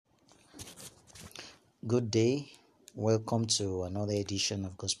Good day. Welcome to another edition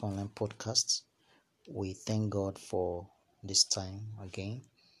of Gospel Online Podcasts. We thank God for this time again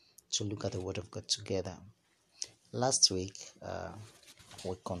to look at the Word of God together. Last week,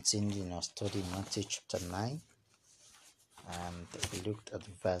 we continued in our study in Matthew chapter 9, and we looked at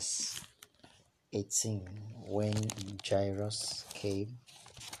verse 18 when Jairus came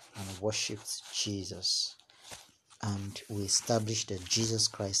and worshipped Jesus. And we established that Jesus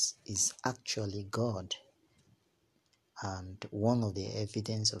Christ is actually God. And one of the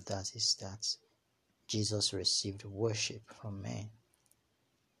evidence of that is that Jesus received worship from men,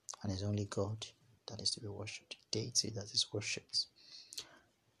 and it's only God that is to be worshipped, deity that is worshipped.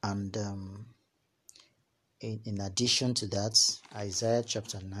 And in addition to that, Isaiah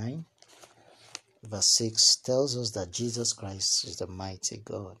chapter 9, verse 6 tells us that Jesus Christ is the mighty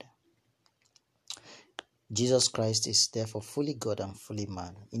God. Jesus Christ is therefore fully God and fully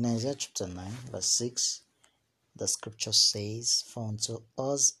man. In Isaiah chapter 9, verse 6, the scripture says, "For unto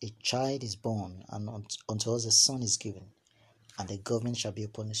us a child is born, and unto us a son is given, and the government shall be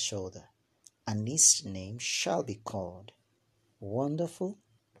upon his shoulder, and his name shall be called Wonderful,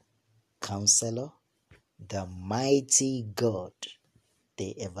 Counselor, the Mighty God,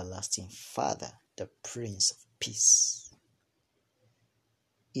 the Everlasting Father, the Prince of Peace."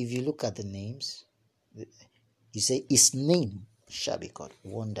 If you look at the names, you say his name shall be called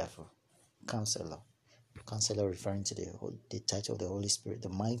Wonderful, Counselor. Counselor referring to the title of the Holy Spirit, the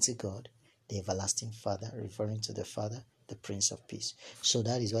Mighty God, the Everlasting Father, referring to the Father, the Prince of Peace. So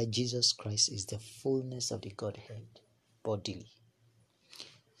that is why Jesus Christ is the fullness of the Godhead bodily.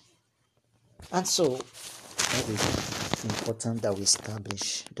 And so it is important that we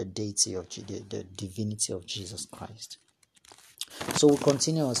establish the deity of the divinity of Jesus Christ. So we'll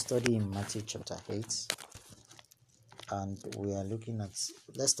continue our study in Matthew chapter 8. And we are looking at,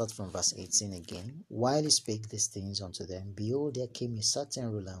 let's start from verse 18 again. "While he spake these things unto them, behold, there came a certain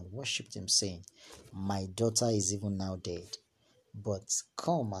ruler and worshipped him, saying, My daughter is even now dead, but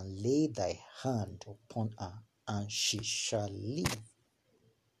come and lay thy hand upon her, and she shall live.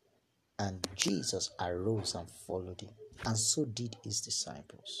 And Jesus arose and followed him, and so did his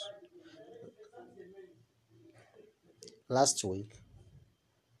disciples." Last week,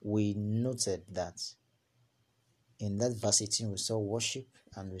 we noted that in that verse 18, we saw worship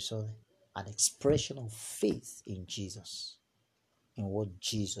and we saw an expression of faith in Jesus, in what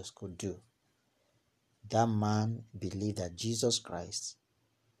Jesus could do. That man believed that Jesus Christ,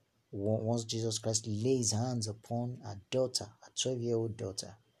 once Jesus Christ laid his hands upon a daughter, a 12-year-old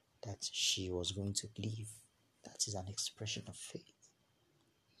daughter, that she was going to live. That is an expression of faith.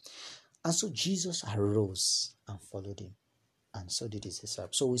 And so Jesus arose and followed him, and so did his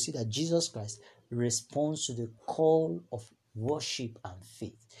disciples. So we see that Jesus Christ responds to the call of worship and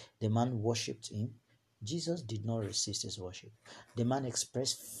faith. The man worshipped him. Jesus did not resist his worship. The man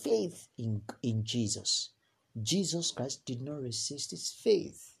expressed faith in Jesus. Jesus Christ did not resist his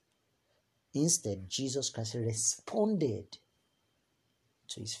faith. Instead, Jesus Christ responded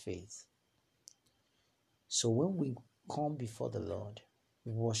to his faith. So when we come before the Lord,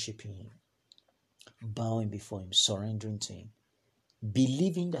 worshiping him, bowing before him, surrendering to him,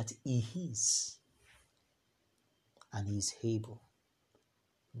 believing that he is and he is able,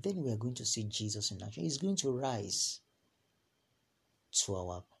 then we are going to see Jesus in action. He's going to rise to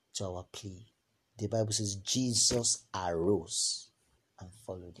our plea. The Bible says Jesus arose and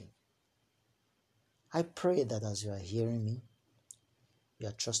followed him. I pray that as you are hearing me, you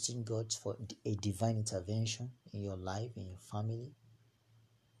are trusting God for a divine intervention in your life, in your family.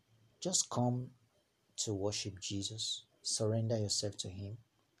 Just come to worship Jesus. Surrender yourself to him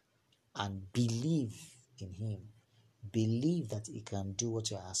and believe in him. Believe that he can do what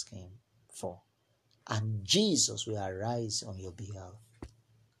you're asking him for. And Jesus will arise on your behalf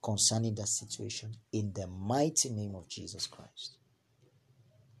concerning that situation in the mighty name of Jesus Christ.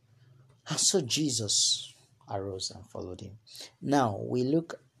 And so Jesus arose and followed him. Now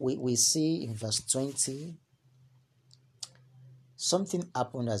we see in verse 20, something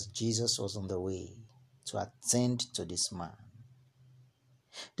happened as Jesus was on the way to attend to this man.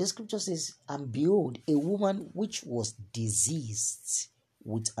 The scripture says, "And behold, a woman which was diseased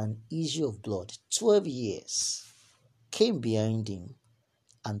with an issue of blood 12 years came behind him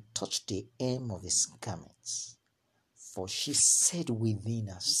and touched the hem of his garments. For she said within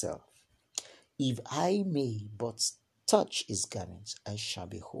herself, If I may but touch his garments, I shall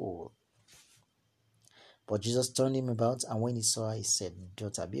be whole. But Jesus turned him about, and when he saw her, he said,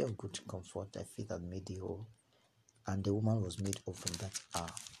 Daughter, be of good comfort, thy faith hath made thee whole. And the woman was made whole from that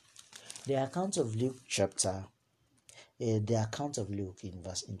hour." The account of Luke chapter the account of Luke in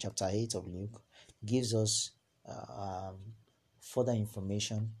chapter 8 of Luke gives us further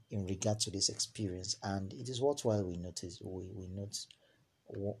information in regard to this experience, and it is worthwhile we note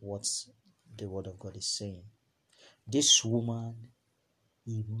what the word of God is saying. This woman,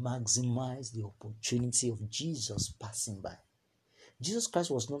 he maximized the opportunity of Jesus passing by. Jesus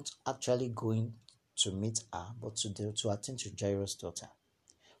Christ was not actually going to meet her, but to attend to Jairus' daughter.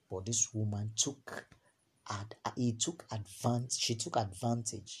 But this woman took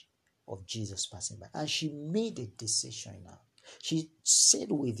advantage of Jesus passing by, and she made a decision now. She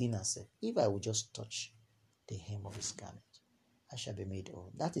said within herself, if I will just touch the hem of his garment, I shall be made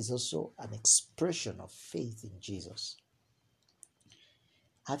whole. That is also an expression of faith in Jesus.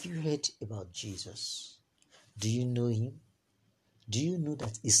 Have you heard about Jesus? Do you know him? Do you know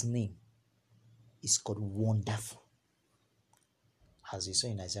that his name is called Wonderful? As you saw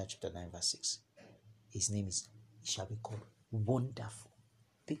in Isaiah chapter 9 verse 6. His name shall be called Wonderful,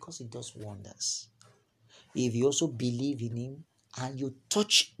 because he does wonders. If you also believe in him and you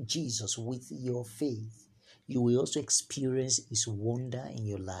touch Jesus with your faith, you will also experience his wonder in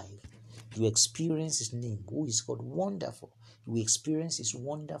your life. You experience his name, who is called Wonderful. You will experience his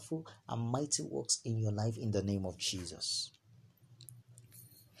wonderful and mighty works in your life in the name of Jesus.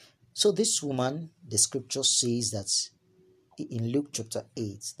 So this woman, the scripture says that in Luke chapter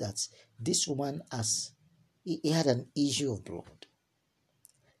 8, that this woman he had an issue of blood,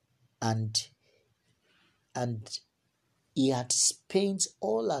 and he had spent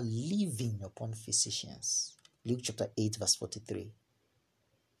all her living upon physicians. Luke chapter 8 verse 43.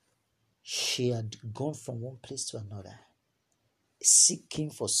 She had gone from one place to another, seeking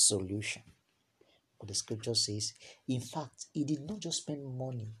for solution. But the scripture says, in fact, he did not just spend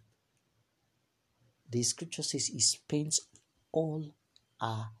money. The scripture says he spent all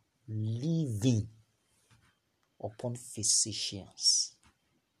her living upon physicians.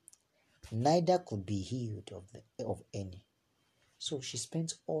 Neither could be healed of any. So she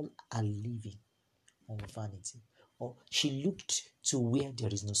spent all her living on vanity. Or she looked to where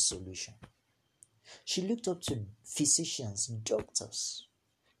there is no solution. She looked up to physicians, doctors,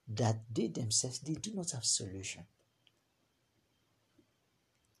 that they themselves, they do not have solution.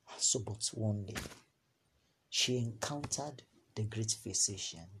 So, but one day, she encountered the great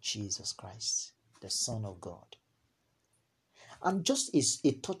physician, Jesus Christ, the Son of God. And just as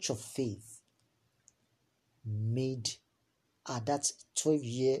a touch of faith made that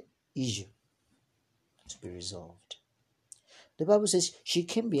 12-year issue to be resolved. The Bible says she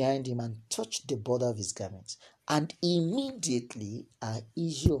came behind him and touched the border of his garment, and immediately her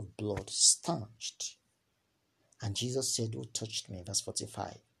issue of blood stanched. And Jesus said, who touched me? Verse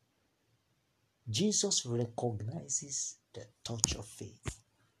 45. Jesus recognizes the touch of faith.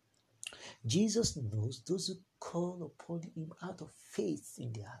 Jesus knows those who call upon him out of faith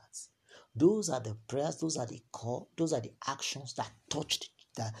in their hearts. Those are the prayers, those are the call, those are the actions that touched,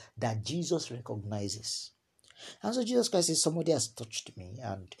 that Jesus recognizes. And so Jesus Christ says, somebody has touched me.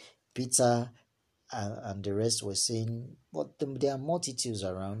 And Peter and the rest were saying, but there are multitudes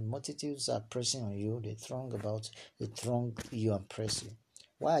around. Multitudes are pressing on you. They throng you and press you.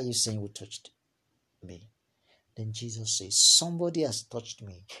 Why are you saying who touched me? Then Jesus says, somebody has touched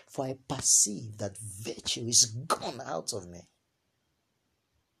me, for I perceive that virtue is gone out of me.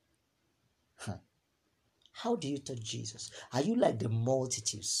 How do you touch Jesus? Are you like the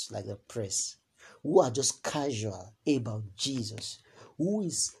multitudes, like the press, who are just casual about Jesus, who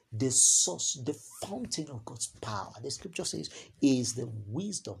is the source, the fountain of God's power? The scripture says he is the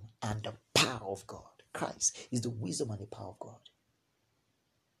wisdom and the power of God. Christ is the wisdom and the power of God.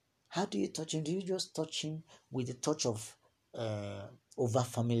 How do you touch him? Do you just touch him with a touch of over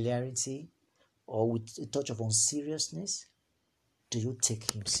familiarity, or with a touch of unseriousness? Do you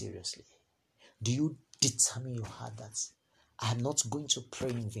take him seriously? Do you determine your heart that I'm not going to pray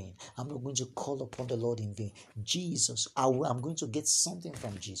in vain? I'm not going to call upon the Lord in vain. Jesus, I'm going to get something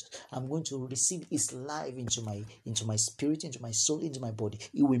from Jesus. I'm going to receive his life into my spirit, into my soul, into my body.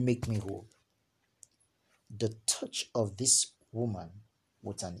 It will make me whole. The touch of this woman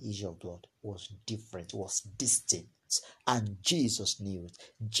with an issue of blood was different, was distinct. And Jesus knew it.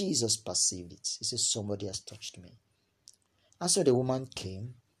 Jesus perceived it. He says, somebody has touched me. And so the woman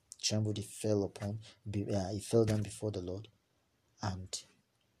came, trembled, he fell down before the Lord, and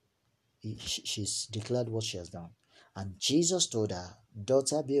she's declared what she has done. And Jesus told her,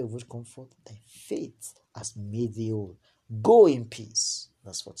 daughter, be of good comfort, thy faith has made thee whole. Go in peace.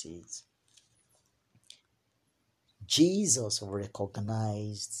 Verse 48. Jesus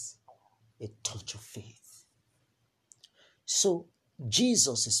recognized a touch of faith. So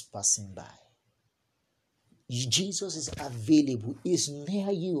Jesus is passing by. Jesus is available, is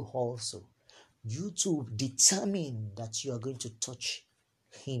near you also. You to determine that you are going to touch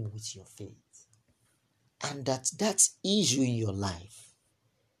him with your faith. And that issue in your life,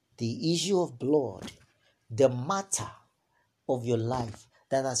 the issue of blood, the matter of your life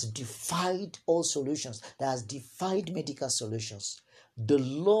that has defied all solutions, that has defied medical solutions, the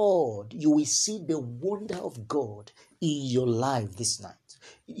Lord, you will see the wonder of God in your life this night.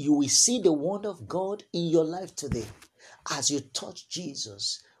 You will see the wonder of God in your life today as you touch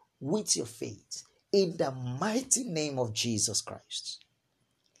Jesus with your faith in the mighty name of Jesus Christ.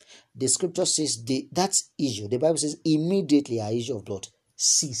 The scripture says that issue, the Bible says, immediately our issue of blood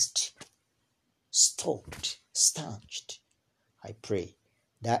ceased, stopped, stanched. I pray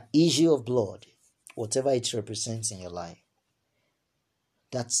that issue of blood, whatever it represents in your life,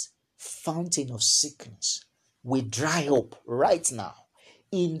 that fountain of sickness, will dry up right now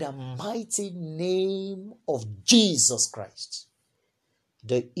in the mighty name of Jesus Christ.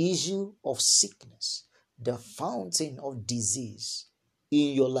 The issue of sickness, the fountain of disease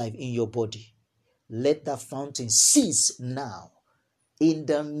in your life, in your body, let that fountain cease now in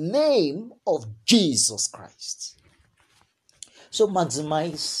the name of Jesus Christ. So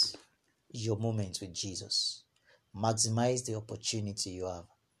maximize your moments with Jesus. Maximize the opportunity you have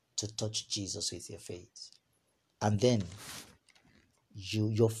to touch Jesus with your faith. And then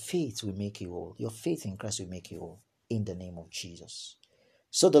your faith will make you whole. Your faith in Christ will make you whole in the name of Jesus.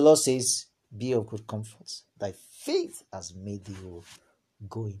 So the Lord says, be of good comfort. Thy faith has made thee whole.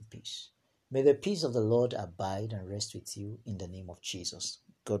 Go in peace. May the peace of the Lord abide and rest with you in the name of Jesus.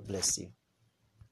 God bless you.